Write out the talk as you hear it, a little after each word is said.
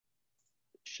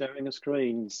sharing a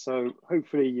screen, so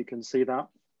hopefully you can see that.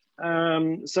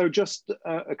 So just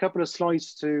a couple of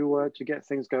slides to get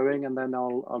things going, and then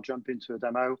I'll jump into a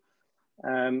demo.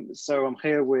 So I'm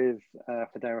here with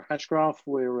Hedera Hashgraph.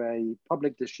 We're a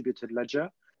public distributed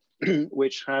ledger,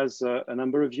 which has a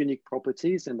number of unique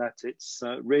properties in that it's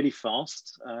really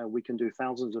fast. We can do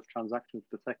thousands of transactions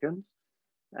per second.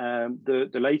 The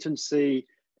latency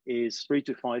is 3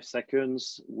 to 5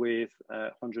 seconds with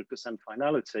 100%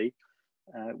 finality.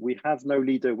 We have no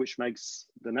leader, which makes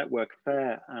the network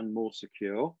fair and more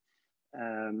secure.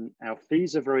 Our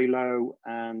fees are very low,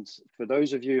 and for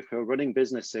those of you who are running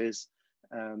businesses,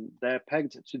 they're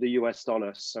pegged to the US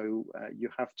dollar, so you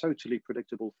have totally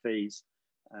predictable fees.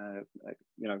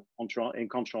 In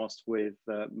contrast with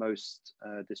most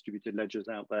distributed ledgers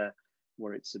out there,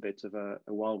 where it's a bit of a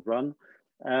wild run.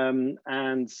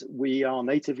 And we are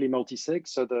natively multi-sig,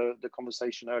 so the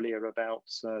conversation earlier about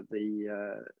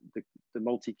the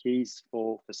multi-keys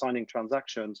for signing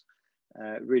transactions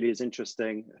really is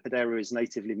interesting. Hedera is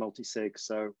natively multi-sig,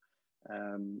 so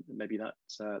maybe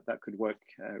that could work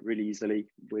really easily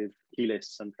with key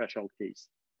lists and threshold keys.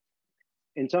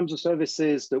 In terms of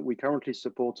services that we currently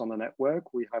support on the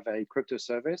network, we have a crypto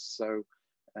service, so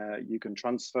you can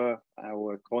transfer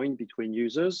our coin between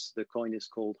users. The coin is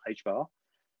called HBAR.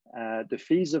 The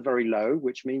fees are very low,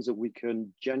 which means that we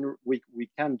can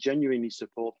genuinely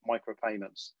support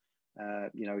micropayments.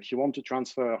 If you want to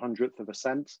transfer 1/100th of a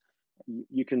cent,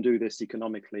 you can do this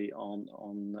economically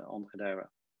on Hedera.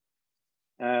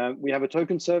 We have a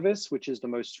token service, which is the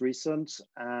most recent,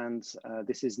 and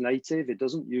this is native. It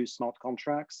doesn't use smart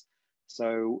contracts,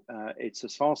 so it's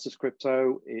as fast as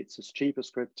crypto, it's as cheap as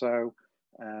crypto.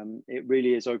 It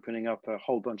really is opening up a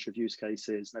whole bunch of use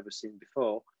cases never seen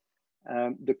before.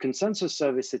 The consensus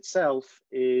service itself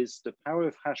is the power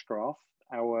of Hashgraph,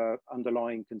 our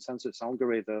underlying consensus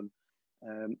algorithm,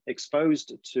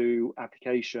 exposed to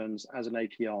applications as an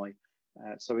API.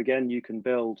 So again, you can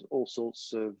build all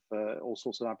sorts of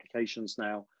applications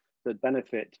now that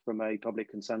benefit from a public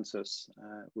consensus,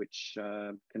 which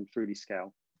can truly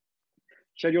scale.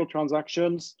 Scheduled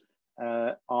transactions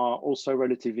are also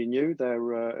relatively new.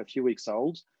 They're a few weeks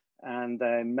old, and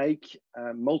they make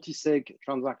multi-sig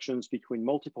transactions between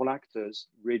multiple actors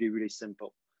really, really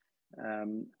simple.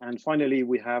 And finally,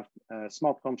 we have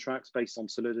smart contracts based on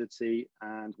solidity,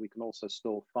 and we can also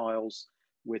store files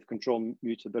with control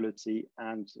mutability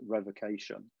and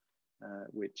revocation,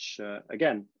 which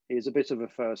again is a bit of a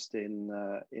first in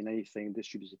anything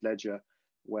distributed ledger,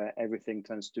 where everything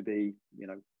tends to be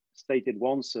stated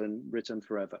once and written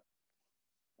forever.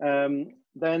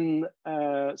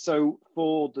 So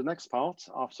for the next part,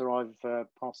 after I've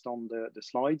passed on the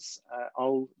slides,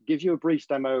 I'll give you a brief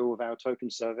demo of our token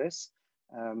service.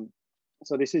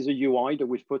 So this is a UI that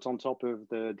we've put on top of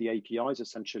the APIs,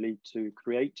 essentially, to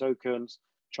create tokens,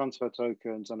 transfer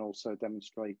tokens, and also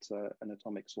demonstrate an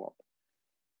atomic swap.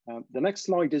 The next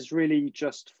slide is really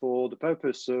just for the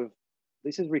purpose of,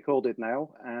 this is recorded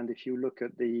now, and if you look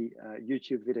at the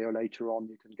YouTube video later on,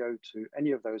 you can go to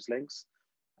any of those links,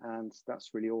 and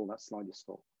that's really all that slide is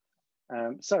for.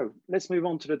 So let's move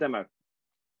on to the demo.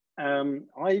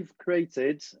 I've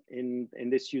created in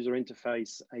this user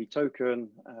interface a token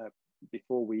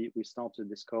before we started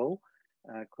this call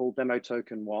called demo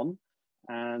token 1.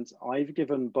 And I've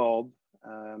given Bob,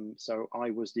 so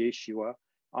I was the issuer,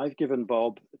 I've given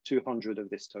Bob 200 of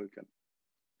this token.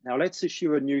 Now let's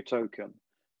issue a new token.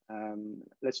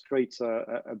 Let's create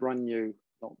a brand new,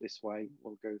 not this way,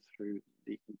 we'll go through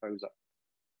the composer.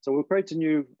 So we'll create a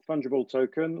new fungible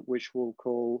token, which we'll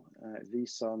call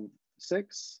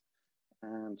vsum6,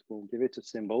 and we'll give it a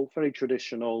symbol, very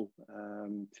traditional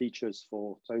features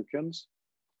for tokens.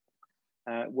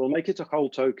 We'll make it a whole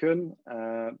token,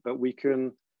 but we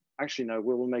can, actually no,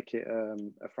 we will make it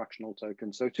a fractional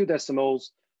token. So 2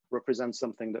 decimals represent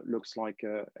something that looks like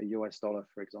a US dollar,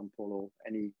 for example, or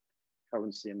any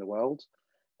currency in the world.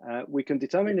 We can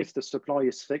determine if the supply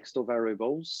is fixed or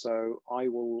variable. So I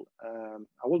will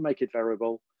make it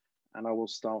variable, and I will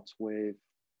start with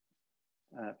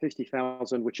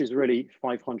 50,000, which is really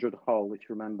 500 whole, if you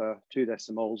remember, 2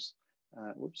 decimals.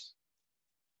 Whoops,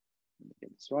 let me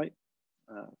get this right.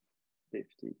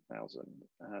 50,000.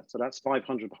 So that's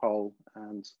 500 whole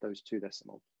and those 2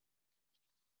 decimals.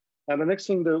 And the next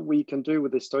thing that we can do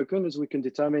with this token is we can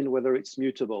determine whether it's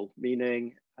mutable,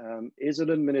 meaning is an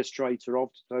administrator of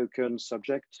the token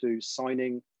subject to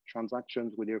signing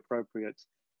transactions with the appropriate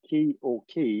key or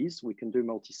keys? We can do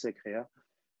multi-sig here.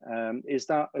 Is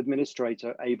that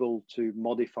administrator able to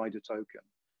modify the token?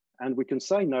 And we can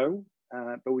say no,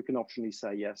 but we can optionally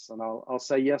say yes. And I'll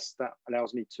say yes, that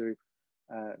allows me to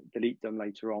delete them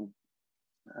later on.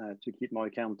 to keep my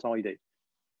account tidy.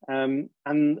 And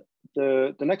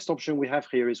the next option we have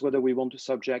here is whether we want to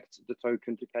subject the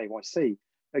token to KYC.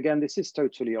 Again, this is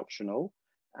totally optional.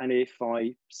 And if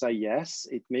I say yes,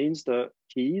 it means that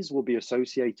keys will be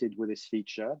associated with this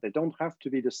feature. They don't have to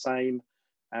be the same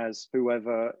as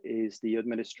whoever is the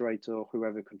administrator or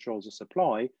whoever controls the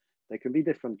supply. They can be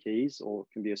different keys or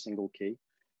it can be a single key,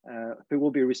 who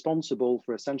will be responsible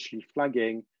for essentially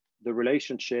flagging the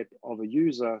relationship of a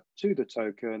user to the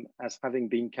token as having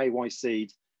been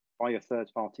KYC'd by a third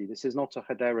party. This is not a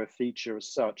Hedera feature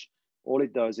as such. All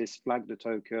it does is flag the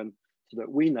token so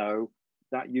that we know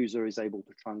that user is able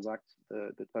to transact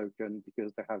the token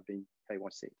because they have been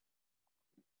KYC'd.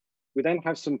 We then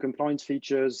have some compliance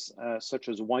features such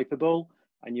as wipeable.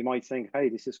 And you might think, hey,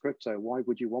 this is crypto. Why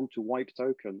would you want to wipe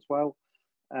tokens? Well,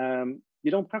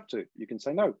 you don't have to. You can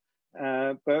say no.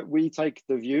 But we take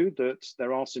the view that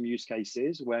there are some use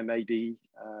cases where maybe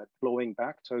clawing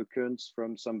back tokens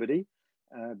from somebody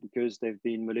because they've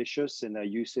been malicious in their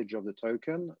usage of the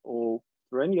token, or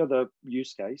for any other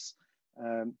use case,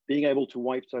 being able to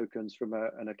wipe tokens from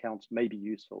an account may be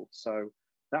useful. So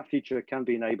that feature can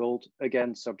be enabled,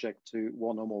 again, subject to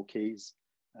one or more keys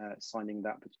signing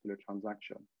that particular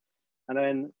transaction. And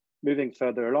then moving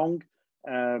further along,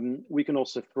 we can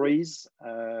also freeze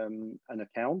an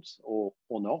account or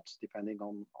not, depending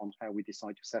on how we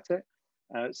decide to set it.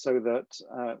 So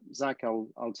that, Zach,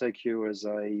 I'll take you as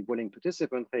a willing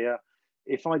participant here.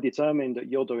 If I determine that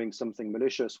you're doing something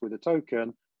malicious with a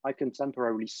token, I can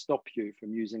temporarily stop you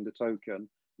from using the token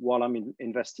while I'm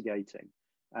investigating.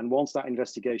 And once that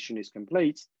investigation is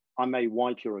complete, I may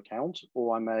wipe your account,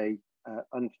 or I may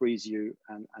unfreeze you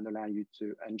and allow you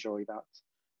to enjoy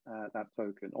that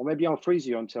token. Or maybe I'll freeze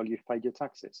you until you've paid your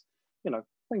taxes,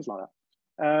 things like that.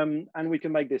 And we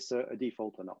can make this a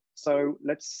default or not. So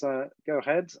let's go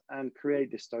ahead and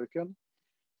create this token.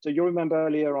 So you remember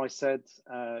earlier I said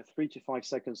 3 to 5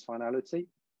 seconds finality.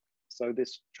 So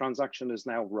this transaction is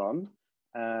now run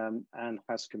and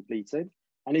has completed.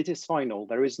 And it is final.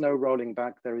 There is no rolling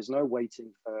back. There is no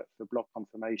waiting for block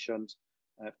confirmations.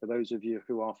 For those of you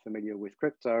who are familiar with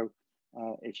crypto,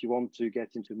 if you want to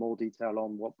get into more detail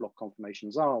on what block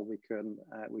confirmations are, we can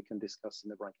discuss in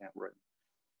the breakout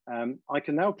room. I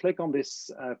can now click on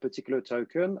this particular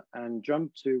token and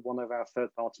jump to one of our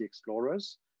third-party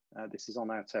explorers. This is on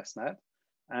our testnet.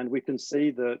 And we can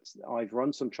see that I've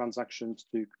run some transactions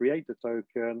to create the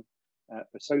token,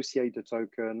 associate the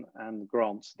token, and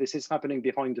grant. This is happening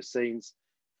behind the scenes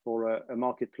for a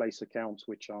marketplace account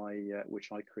which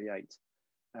I create.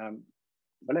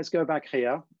 But let's go back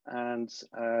here and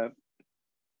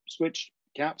switch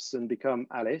caps and become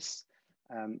Alice.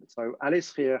 So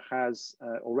Alice here has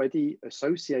already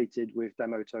associated with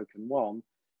demo token 1,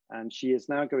 and she is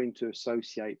now going to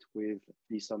associate with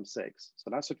vSum6. So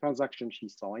that's a transaction she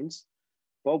signs.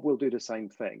 Bob will do the same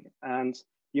thing. And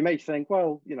you may think,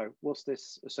 well, what's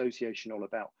this association all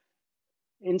about?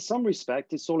 In some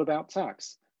respect, it's all about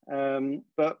tax,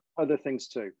 but other things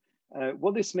too.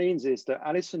 What this means is that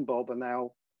Alice and Bob are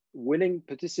now willing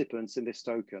participants in this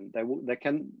token.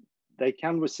 They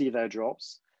can receive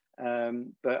airdrops,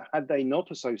 but had they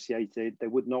not associated, they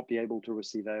would not be able to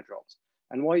receive airdrops.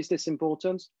 And why is this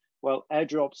important? Well,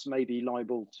 airdrops may be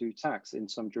liable to tax in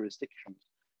some jurisdictions.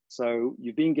 So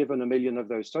you've been given 1 million of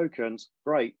those tokens,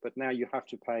 great, but now you have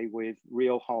to pay with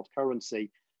real hard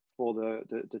currency for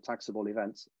the taxable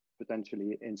events,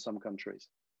 potentially in some countries.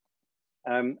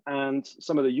 And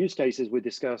some of the use cases we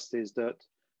discussed is that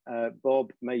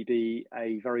Bob may be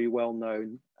a very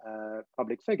well-known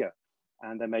public figure,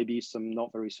 and there may be some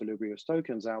not very salubrious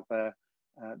tokens out there.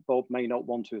 Bob may not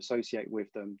want to associate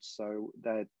with them, so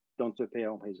they don't appear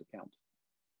on his account.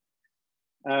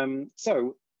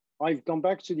 So I've gone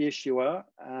back to the issuer,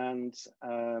 and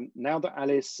now that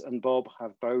Alice and Bob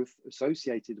have both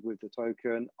associated with the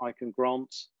token, I can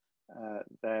grant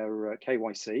their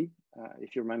KYC.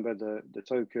 If you remember, the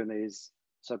token is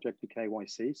subject to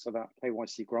KYC, so that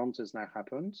KYC grant has now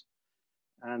happened.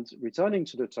 And returning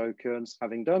to the tokens,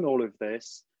 having done all of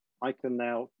this, I can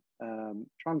now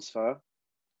transfer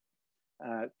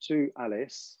to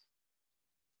Alice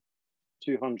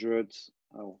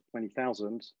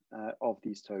 20,000 of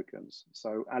these tokens.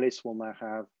 So Alice will now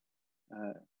have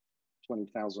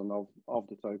 20,000 of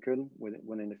the token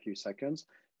within a few seconds.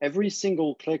 Every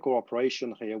single click or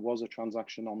operation here was a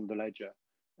transaction on the ledger,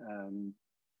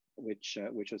 which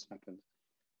has happened.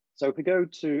 So if we go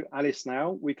to Alice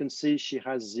now, we can see she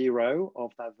has 0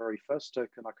 of that very first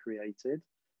token I created.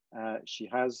 She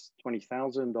has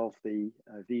 20,000 of the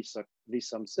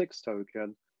vSum6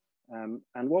 token.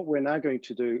 And what we're now going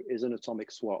to do is an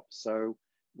atomic swap. So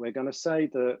we're going to say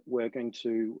that we're going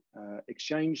to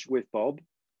exchange with Bob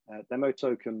demo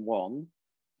token 1,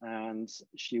 and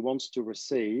she wants to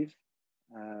receive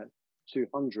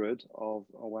 200 of,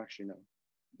 oh, actually, no,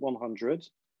 100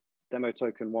 demo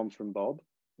token 1 from Bob.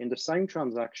 In the same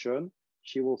transaction,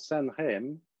 she will send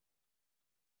him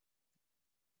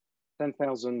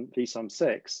 10,000 VSUM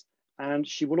 6, and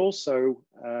she will also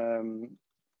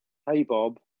pay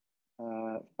Bob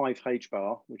 5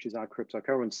 HBAR, which is our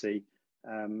cryptocurrency,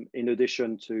 in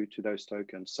addition to those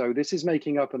tokens. So this is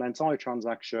making up an entire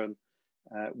transaction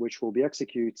which will be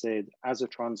executed as a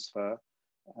transfer,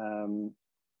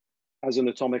 as an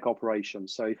atomic operation.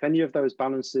 So if any of those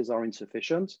balances are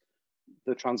insufficient,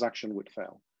 the transaction would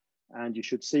fail. And you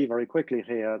should see very quickly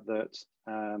here that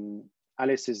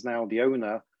Alice is now the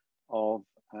owner of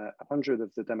 100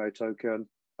 of the demo token.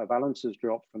 Her balance has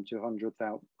dropped from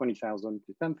 20,000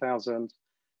 to 10,000,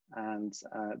 and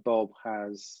Bob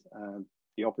has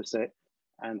the opposite,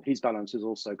 and his balance has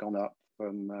also gone up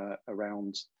from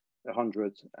around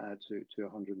 100 to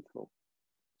 104.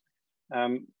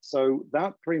 So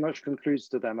that pretty much concludes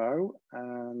the demo,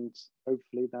 and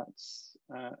hopefully that's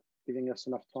giving us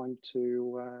enough time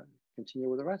to continue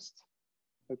with the rest.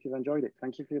 Hope you've enjoyed it.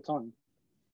 Thank you for your time.